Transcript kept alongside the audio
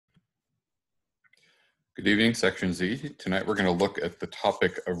Good evening, Section Z. Tonight we're going to look at the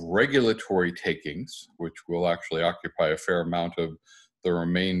topic of regulatory takings, which will actually occupy a fair amount of the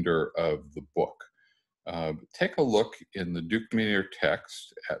remainder of the book. Take a look in the Duke Meunier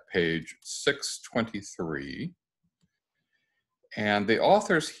text at page 623. And the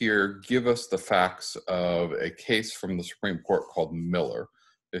authors here give us the facts of a case from the Supreme Court called Miller.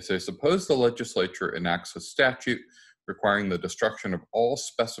 They say, suppose the legislature enacts a statute requiring the destruction of all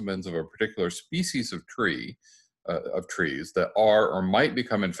specimens of a particular species of trees that are or might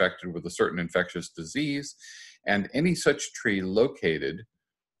become infected with a certain infectious disease, and any such tree located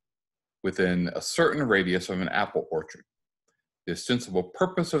within a certain radius of an apple orchard. The ostensible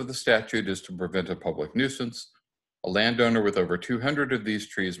purpose of the statute is to prevent a public nuisance. A landowner with over 200 of these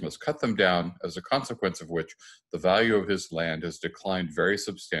trees must cut them down, as a consequence of which the value of his land has declined very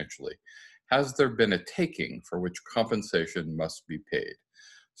substantially. Has there been a taking for which compensation must be paid?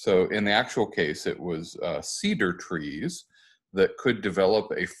 So in the actual case, it was cedar trees that could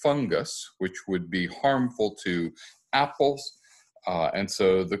develop a fungus, which would be harmful to apples. And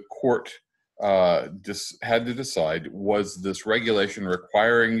so the court had to decide, was this regulation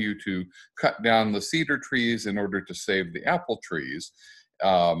requiring you to cut down the cedar trees in order to save the apple trees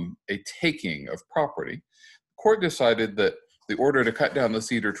a taking of property? The court decided that the order to cut down the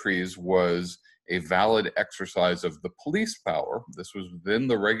cedar trees was a valid exercise of the police power. This was within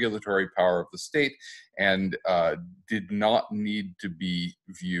the regulatory power of the state and did not need to be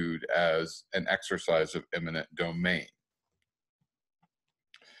viewed as an exercise of eminent domain.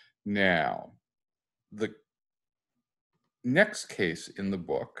 Now, the next case in the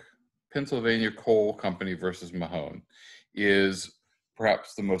book, Pennsylvania Coal Company versus Mahon, is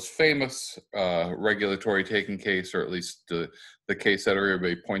perhaps the most famous regulatory taking case, or at least the case that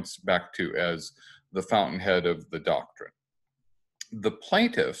everybody points back to as the fountainhead of the doctrine. The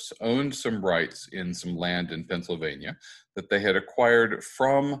plaintiffs owned some rights in some land in Pennsylvania that they had acquired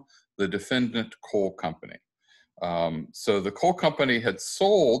from the defendant coal company. So the coal company had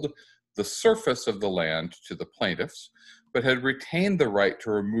sold the surface of the land to the plaintiffs, but had retained the right to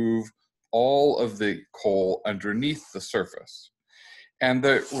remove all of the coal underneath the surface. And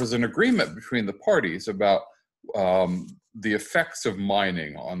there was an agreement between the parties about the effects of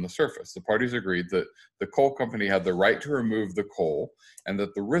mining on the surface. The parties agreed that the coal company had the right to remove the coal and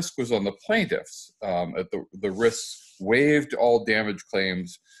that the risk was on the plaintiffs. The risks waived all damage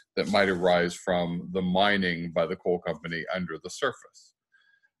claims that might arise from the mining by the coal company under the surface.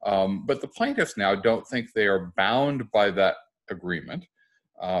 But the plaintiffs now don't think they are bound by that agreement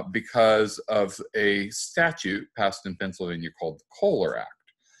because of a statute passed in Pennsylvania called the Kohler Act.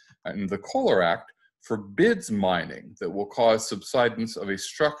 And the Kohler Act forbids mining that will cause subsidence of a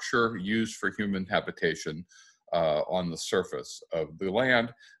structure used for human habitation on the surface of the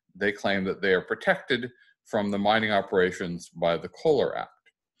land. They claim that they are protected from the mining operations by the Kohler Act.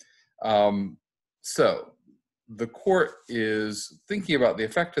 So the court is thinking about the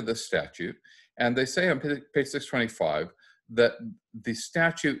effect of this statute, and they say on page 625 that the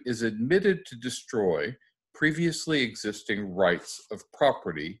statute is admitted to destroy previously existing rights of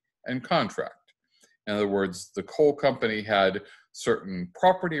property and contract. In other words, the coal company had certain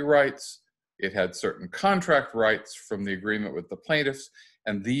property rights, it had certain contract rights from the agreement with the plaintiffs,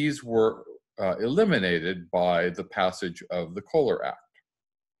 and these were eliminated by the passage of the Kohler Act.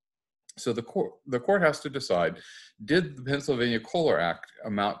 So the court has to decide, did the Pennsylvania Kohler Act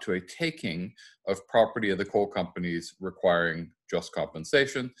amount to a taking of property of the coal companies requiring just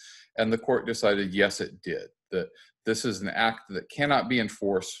compensation? And the court decided, yes, it did, that this is an act that cannot be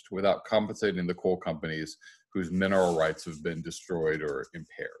enforced without compensating the coal companies whose mineral rights have been destroyed or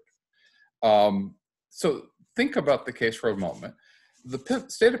impaired. So think about the case for a moment. The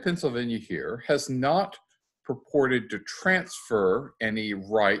state of Pennsylvania here has not purported to transfer any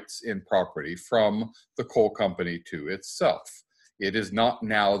rights in property from the coal company to itself. It is not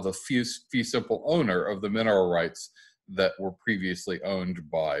now the fee simple owner of the mineral rights that were previously owned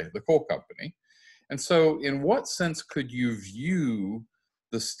by the coal company. And so in what sense could you view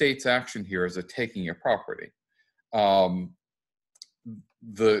the state's action here as a taking of property?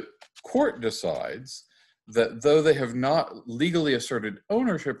 The court decides that though they have not legally asserted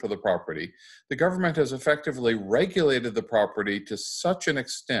ownership of the property, the government has effectively regulated the property to such an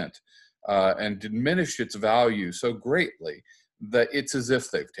extent and diminished its value so greatly that it's as if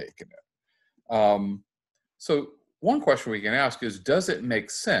they've taken it. So one question we can ask is, does it make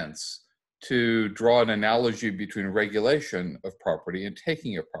sense to draw an analogy between regulation of property and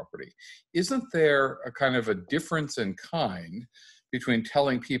taking of property? Isn't there a kind of a difference in kind between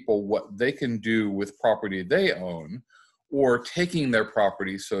telling people what they can do with property they own or taking their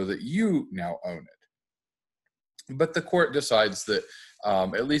property so that you now own it? But the court decides that,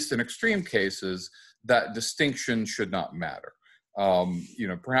 at least in extreme cases, that distinction should not matter.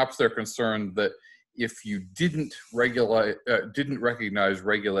 Perhaps they're concerned that if you didn't recognize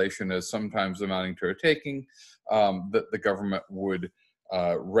regulation as sometimes amounting to a taking, that the government would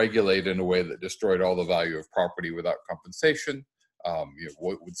regulate in a way that destroyed all the value of property without compensation.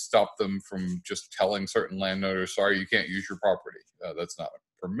 What would stop them from just telling certain landowners, sorry, you can't use your property? That's not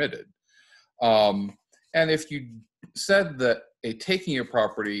permitted. And if you said that a taking of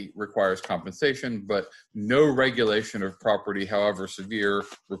property requires compensation, but no regulation of property, however severe,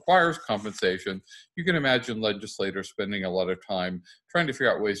 requires compensation, you can imagine legislators spending a lot of time trying to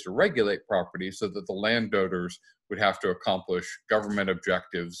figure out ways to regulate property so that the landowners would have to accomplish government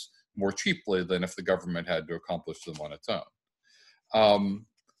objectives more cheaply than if the government had to accomplish them on its own.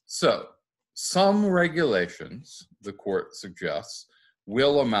 So some regulations, the court suggests,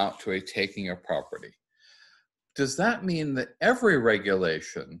 will amount to a taking of property. Does that mean that every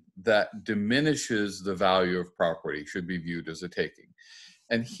regulation that diminishes the value of property should be viewed as a taking?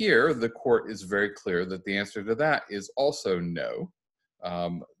 And here, the court is very clear that the answer to that is also no.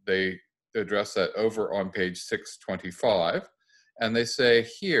 They address that over on page 625, and they say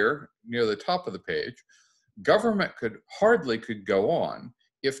here, near the top of the page, government could go on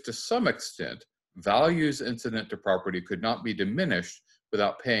if to some extent values incident to property could not be diminished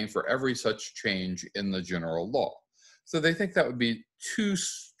without paying for every such change in the general law. So they think that would be too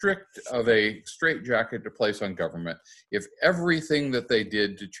strict of a straitjacket to place on government if everything that they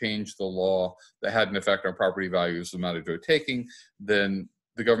did to change the law that had an effect on property values amounted to a taking, then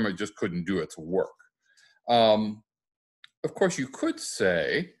the government just couldn't do its work. Of course, you could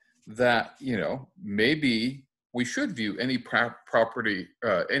say that, maybe we should view any property,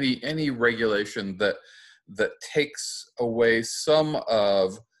 any regulation that takes away some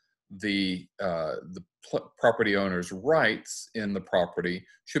of the property owner's rights in the property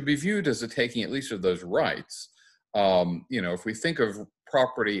should be viewed as a taking, at least of those rights. If we think of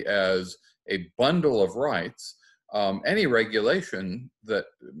property as a bundle of rights, any regulation that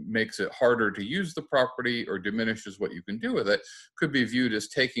makes it harder to use the property or diminishes what you can do with it could be viewed as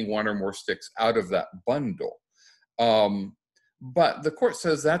taking one or more sticks out of that bundle. But the court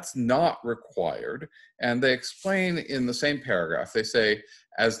says that's not required, and they explain in the same paragraph, they say,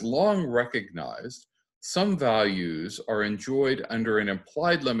 as long recognized, some values are enjoyed under an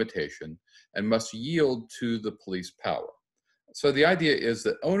implied limitation and must yield to the police power. So the idea is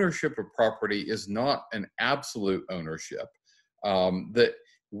that ownership of property is not an absolute ownership, that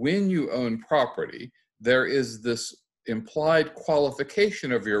when you own property, there is this implied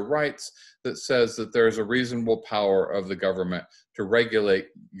qualification of your rights that says that there is a reasonable power of the government to regulate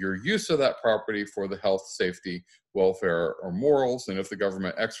your use of that property for the health, safety, welfare, or morals. And if the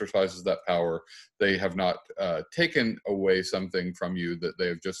government exercises that power, they have not taken away something from you, that they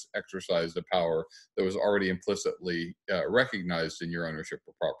have just exercised a power that was already implicitly recognized in your ownership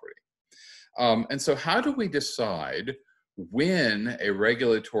of property. And so how do we decide when a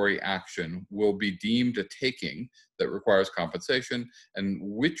regulatory action will be deemed a taking that requires compensation and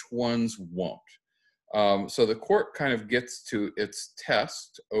which ones won't? So the court kind of gets to its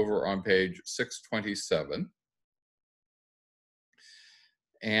test over on page 627.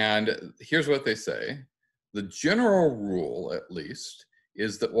 And here's what they say. The general rule, at least,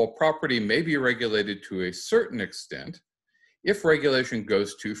 is that while property may be regulated to a certain extent, if regulation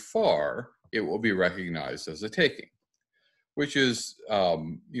goes too far, it will be recognized as a taking, which is,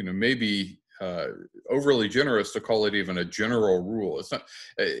 maybe overly generous to call it even a general rule. It's not,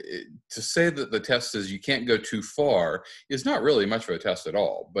 to say that the test says you can't go too far is not really much of a test at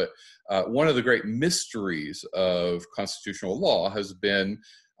all. But one of the great mysteries of constitutional law has been,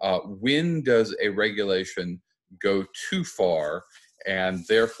 when does a regulation go too far and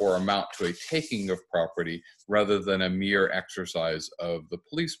therefore amount to a taking of property rather than a mere exercise of the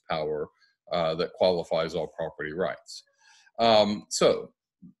police power that qualifies all property rights? So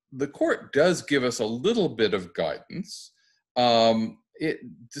the court does give us a little bit of guidance. It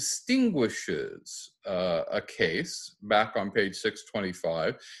distinguishes a case back on page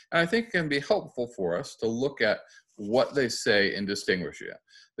 625, and I think it can be helpful for us to look at what they say in distinguishing it.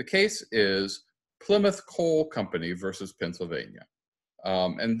 The case is Plymouth Coal Company versus Pennsylvania.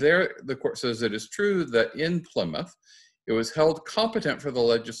 And there the court says it is true that in Plymouth, it was held competent for the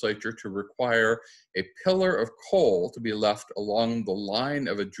legislature to require a pillar of coal to be left along the line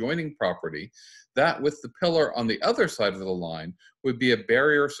of adjoining property, that with the pillar on the other side of the line would be a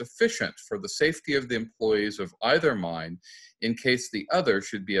barrier sufficient for the safety of the employees of either mine in case the other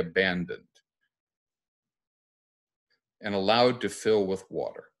should be abandoned and allowed to fill with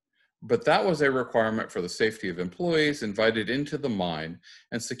water. But that was a requirement for the safety of employees invited into the mine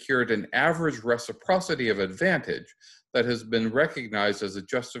and secured an average reciprocity of advantage that has been recognized as a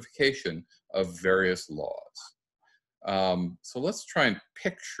justification of various laws. So let's try and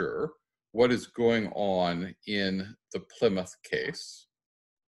picture what is going on in the Plymouth case.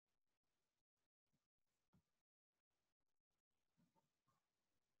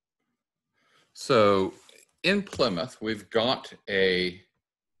 So in Plymouth, we've got a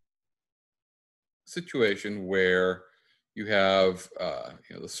situation where you have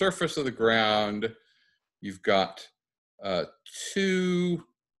the surface of the ground, you've got two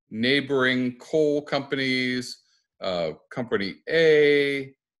neighboring coal companies, Company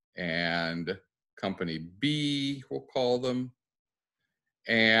A and Company B, we'll call them.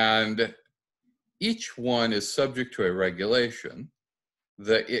 And each one is subject to a regulation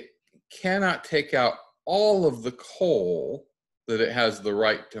that it cannot take out all of the coal that it has the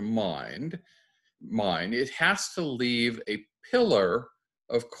right to mine. It has to leave a pillar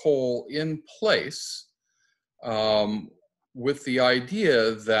of coal in place, with the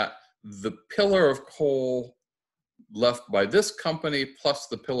idea that the pillar of coal left by this company plus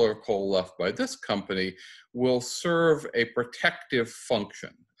the pillar of coal left by this company will serve a protective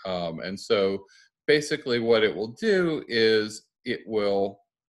function. And so basically what it will do is it will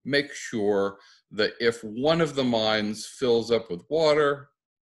make sure that if one of the mines fills up with water,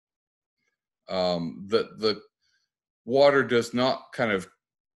 that the water does not kind of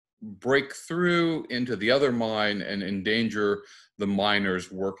break through into the other mine and endanger the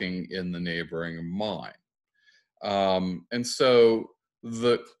miners working in the neighboring mine. And so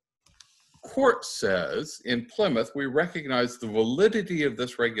the court says in Plymouth, we recognize the validity of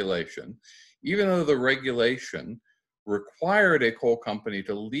this regulation, even though the regulation required a coal company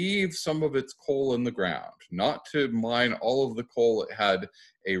to leave some of its coal in the ground, not to mine all of the coal it had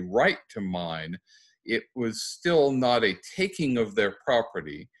a right to mine. It was still not a taking of their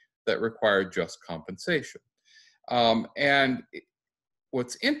property that required just compensation. And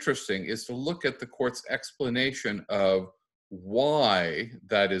what's interesting is to look at the court's explanation of why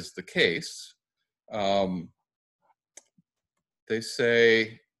that is the case. They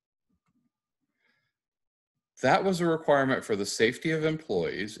say that was a requirement for the safety of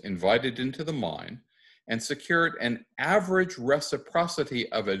employees invited into the mine and secured an average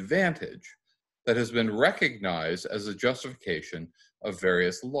reciprocity of advantage that has been recognized as a justification of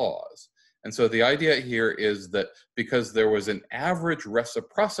various laws. And so the idea here is that because there was an average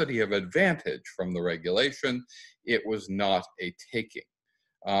reciprocity of advantage from the regulation, it was not a taking.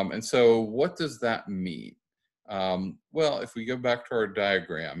 And so what does that mean? Well, if we go back to our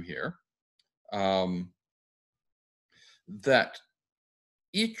diagram here, that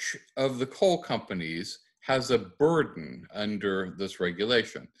each of the coal companies has a burden under this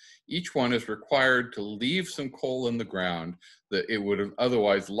regulation. Each one is required to leave some coal in the ground that it would have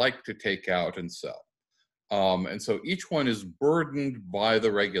otherwise liked to take out and sell. And so each one is burdened by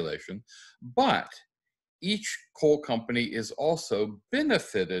the regulation, but each coal company is also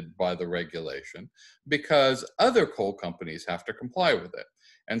benefited by the regulation because other coal companies have to comply with it.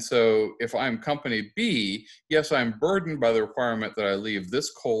 And so if I'm company B, yes, I'm burdened by the requirement that I leave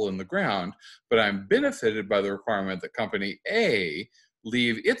this coal in the ground, but I'm benefited by the requirement that company A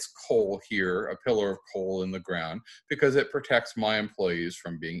leave its coal here, a pillar of coal in the ground, because it protects my employees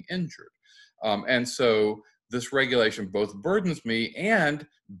from being injured. And so this regulation both burdens me and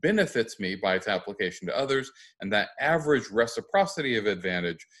benefits me by its application to others, and that average reciprocity of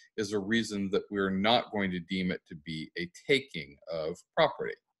advantage is a reason that we're not going to deem it to be a taking of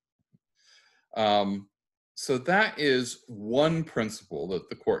property. So that is one principle that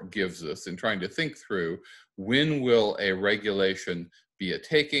the court gives us in trying to think through when will a regulation be a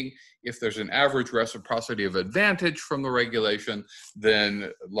taking. If there's an average reciprocity of advantage from the regulation,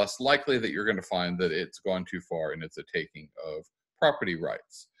 then less likely that you're going to find that it's gone too far and it's a taking of property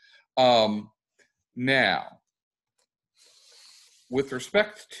rights. Now, with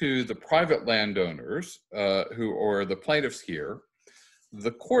respect to the private landowners or the plaintiffs here,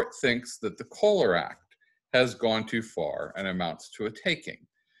 the court thinks that the Kohler Act has gone too far and amounts to a taking.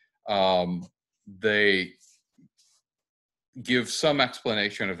 They give some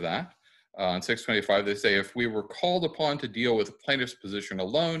explanation of that. On 625, they say, if we were called upon to deal with a plaintiff's position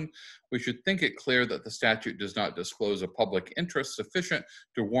alone, we should think it clear that the statute does not disclose a public interest sufficient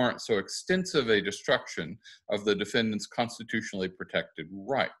to warrant so extensive a destruction of the defendant's constitutionally protected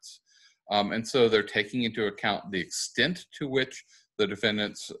rights. And so they're taking into account the extent to which the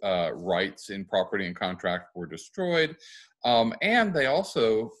defendant's rights in property and contract were destroyed. And they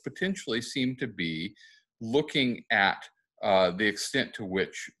also potentially seem to be looking at the extent to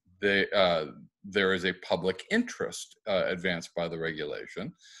which there is a public interest advanced by the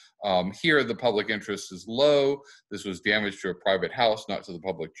regulation. Here, the public interest is low. This was damage to a private house, not to the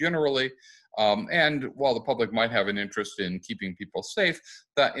public generally. And while the public might have an interest in keeping people safe,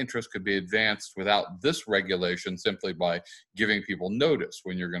 that interest could be advanced without this regulation simply by giving people notice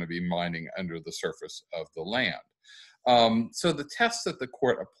when you're going to be mining under the surface of the land. So the test that the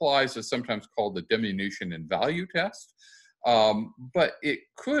court applies is sometimes called the diminution in value test, but it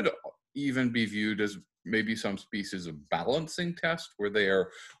could even be viewed as maybe some species of balancing test where they are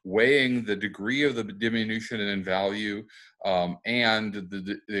weighing the degree of the diminution in value and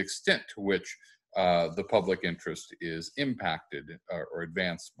the extent to which the public interest is impacted or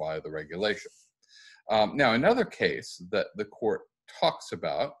advanced by the regulation. Now, another case that the court talks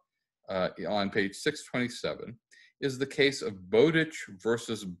about on page 627 is the case of Bowditch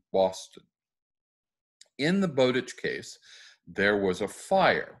versus Boston. In the Bowditch case, there was a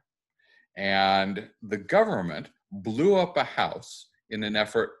fire, and the government blew up a house in an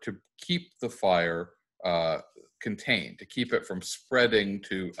effort to keep the fire contained, to keep it from spreading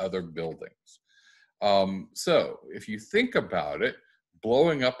to other buildings. So if you think about it,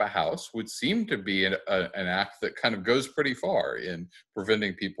 blowing up a house would seem to be an act that kind of goes pretty far in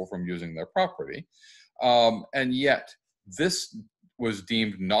preventing people from using their property. And yet this was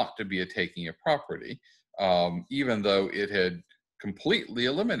deemed not to be a taking of property, even though it had completely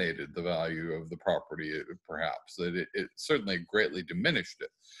eliminated the value of the property, perhaps, that it certainly greatly diminished it.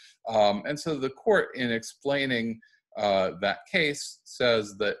 And so the court, in explaining that case,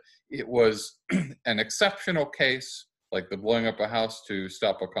 says that it was an exceptional case, like the blowing up a house to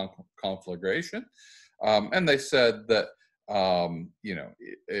stop a conflagration. And they said that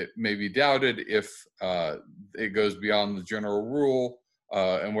it may be doubted if it goes beyond the general rule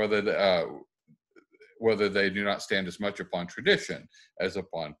and whether they do not stand as much upon tradition as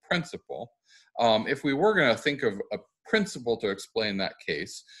upon principle. If we were going to think of a principle to explain that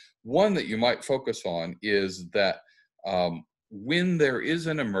case, one that you might focus on is that when there is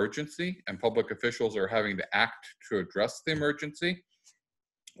an emergency and public officials are having to act to address the emergency,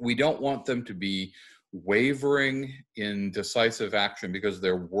 we don't want them to be wavering in decisive action because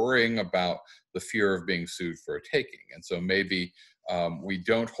they're worrying about the fear of being sued for a taking. And so maybe we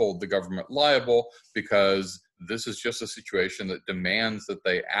don't hold the government liable because this is just a situation that demands that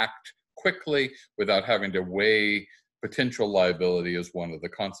they act quickly without having to weigh potential liability as one of the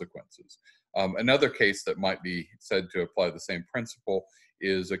consequences. Another case that might be said to apply the same principle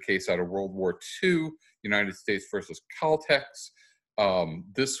is a case out of World War II, United States versus Caltex.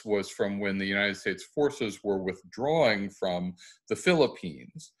 This was from when the United States forces were withdrawing from the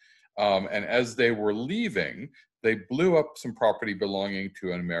Philippines. And as they were leaving, they blew up some property belonging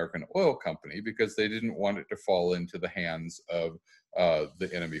to an American oil company because they didn't want it to fall into the hands of the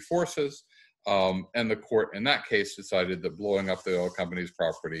enemy forces. And the court in that case decided that blowing up the oil company's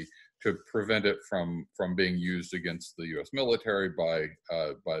property to prevent it from being used against the US military by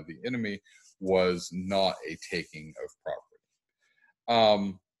the enemy was not a taking of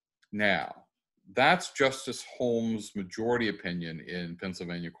property. Now, that's Justice Holmes' majority opinion in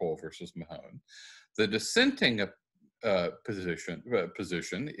Pennsylvania Coal versus Mahon. The dissenting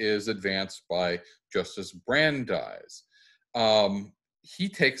position is advanced by Justice Brandeis. He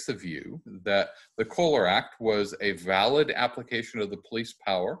takes the view that the Kohler Act was a valid application of the police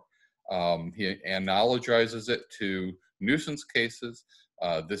power. He analogizes it to nuisance cases.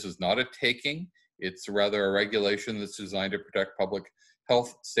 This is not a taking. It's rather a regulation that's designed to protect public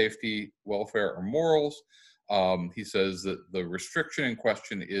health, safety, welfare, or morals. He says that the restriction in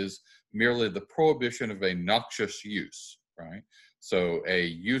question is merely the prohibition of a noxious use, right? So a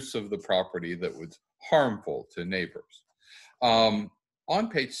use of the property that was harmful to neighbors. On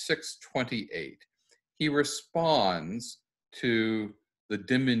page 628, he responds to the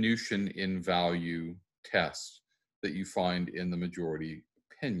diminution in value test that you find in the majority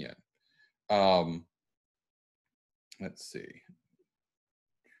opinion. Let's see.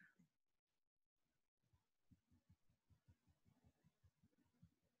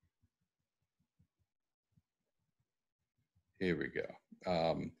 Here we go.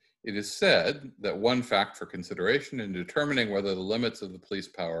 It is said that one fact for consideration in determining whether the limits of the police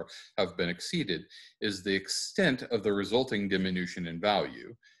power have been exceeded is the extent of the resulting diminution in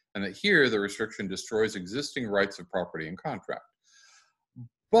value, and that here the restriction destroys existing rights of property and contract.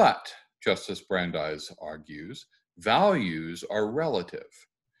 But, Justice Brandeis argues, values are relative.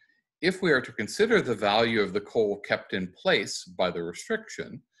 If we are to consider the value of the coal kept in place by the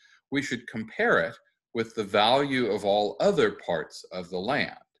restriction, we should compare it with the value of all other parts of the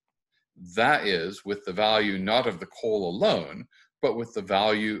land. That is, with the value not of the coal alone, but with the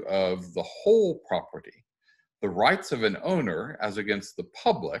value of the whole property. The rights of an owner, as against the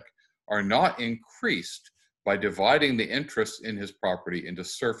public, are not increased by dividing the interest in his property into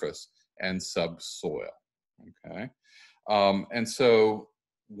surface and subsoil. Okay, and so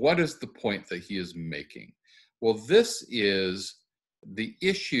what is the point that he is making? Well, this is the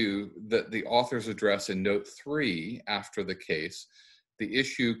issue that the authors address in note 3 after the case, the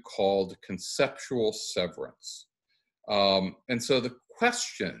issue called conceptual severance. And so the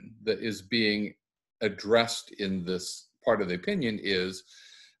question that is being addressed in this part of the opinion is,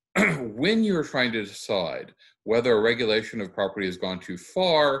 when you're trying to decide whether a regulation of property has gone too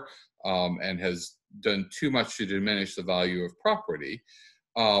far and has done too much to diminish the value of property,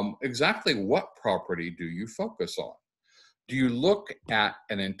 exactly what property do you focus on? Do you look at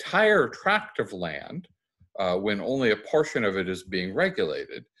an entire tract of land when only a portion of it is being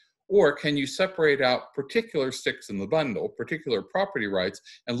regulated? Or can you separate out particular sticks in the bundle, particular property rights,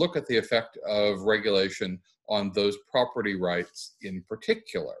 and look at the effect of regulation on those property rights in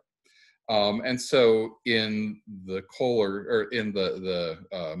particular? And so in the Kohler, or in the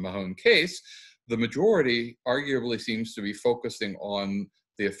Mahon case, the majority arguably seems to be focusing on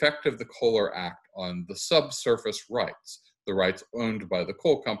the effect of the Kohler Act on the subsurface rights, the rights owned by the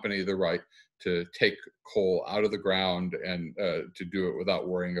coal company, the right to take coal out of the ground and to do it without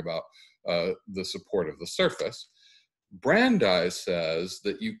worrying about the support of the surface. Brandeis says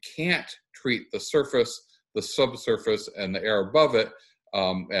that you can't treat the surface, the subsurface, and the air above it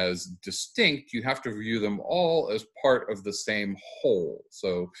as distinct. You have to view them all as part of the same whole.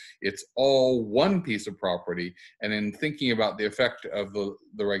 So it's all one piece of property. And in thinking about the effect of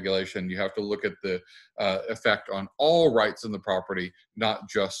the regulation, you have to look at the effect on all rights in the property, not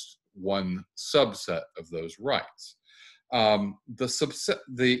just one subset of those rights. The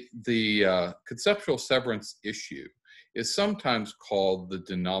conceptual severance issue is sometimes called the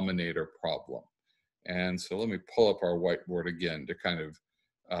denominator problem. And so let me pull up our whiteboard again to kind of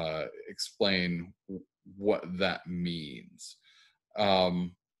explain what that means.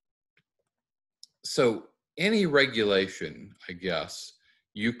 So any regulation, I guess,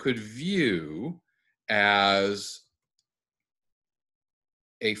 you could view as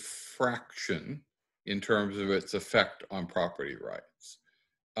a fraction in terms of its effect on property rights.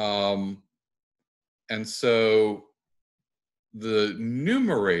 And so the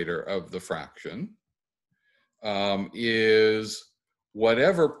numerator of the fraction is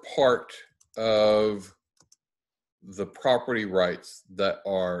whatever part of the property rights that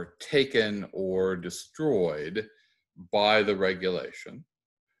are taken or destroyed by the regulation.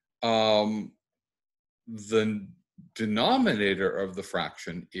 The denominator of the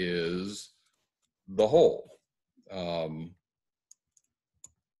fraction is the whole.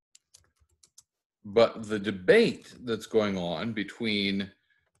 But the debate that's going on between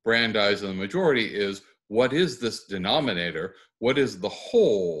Brandeis and the majority is, what is this denominator? What is the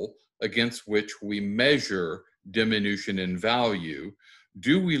whole against which we measure diminution in value?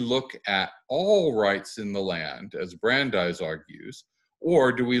 Do we look at all rights in the land, as Brandeis argues,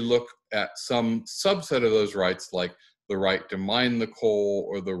 or do we look at some subset of those rights, like the right to mine the coal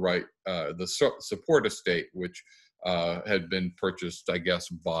or the right, the support estate, which had been purchased, I guess,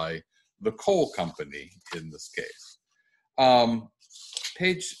 by the coal company in this case?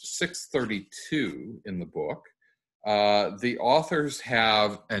 Page 632 in the book, the authors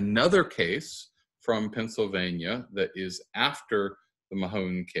have another case from Pennsylvania that is after the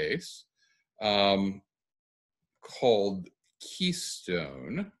Mahon case, called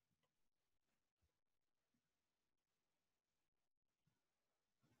Keystone.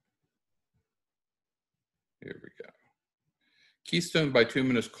 Here we go. Keystone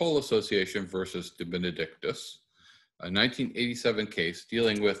Bituminous Coal Association versus De Benedictus, a 1987 case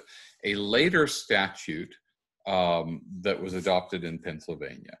dealing with a later statute that was adopted in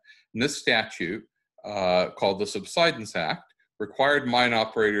Pennsylvania. And this statute, called the Subsidence Act, required mine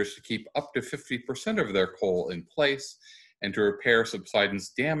operators to keep up to 50% of their coal in place and to repair subsidence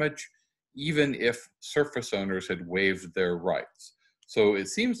damage, even if surface owners had waived their rights. So it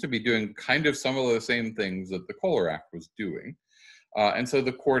seems to be doing kind of some of the same things that the Kohler Act was doing. And so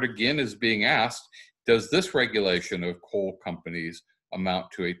the court again is being asked, does this regulation of coal companies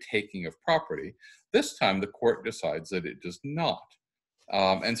amount to a taking of property? This time the court decides that it does not.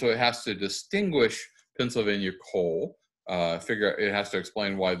 And so it has to distinguish Pennsylvania coal, it has to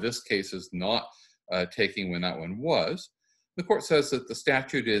explain why this case is not taking when that one was. The court says that the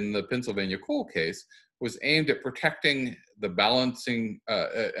statute in the Pennsylvania coal case was aimed at protecting the balancing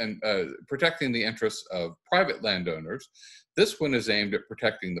and protecting the interests of private landowners. This one is aimed at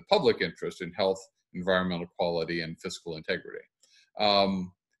protecting the public interest in health, environmental quality, and fiscal integrity.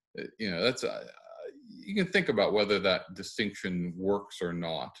 That's you can think about whether that distinction works or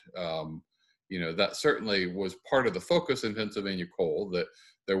not. That certainly was part of the focus in Pennsylvania Coal, that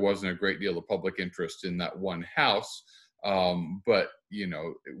there wasn't a great deal of public interest in that one house. But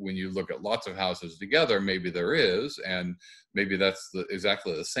when you look at lots of houses together, maybe there is, and maybe that's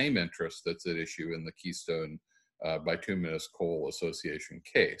exactly the same interest that's at issue in the Keystone Bituminous Coal Association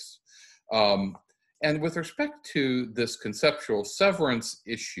case. And with respect to this conceptual severance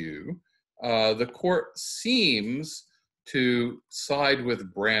issue, the court seems to side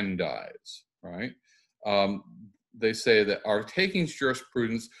with Brandeis, right? They say that our takings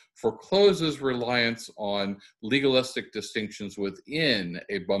jurisprudence forecloses reliance on legalistic distinctions within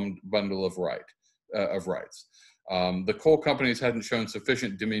a bundle of rights. The coal companies hadn't shown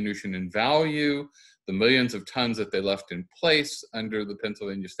sufficient diminution in value. The millions of tons that they left in place under the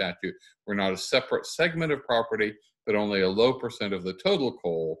Pennsylvania statute were not a separate segment of property, but only a low percent of the total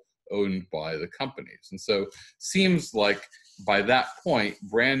coal owned by the companies. And so seems like by that point,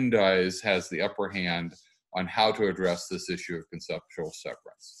 Brandeis has the upper hand on how to address this issue of conceptual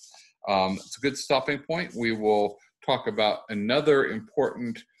severance. It's a good stopping point. We will talk about another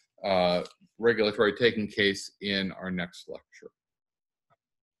important regulatory taking case in our next lecture.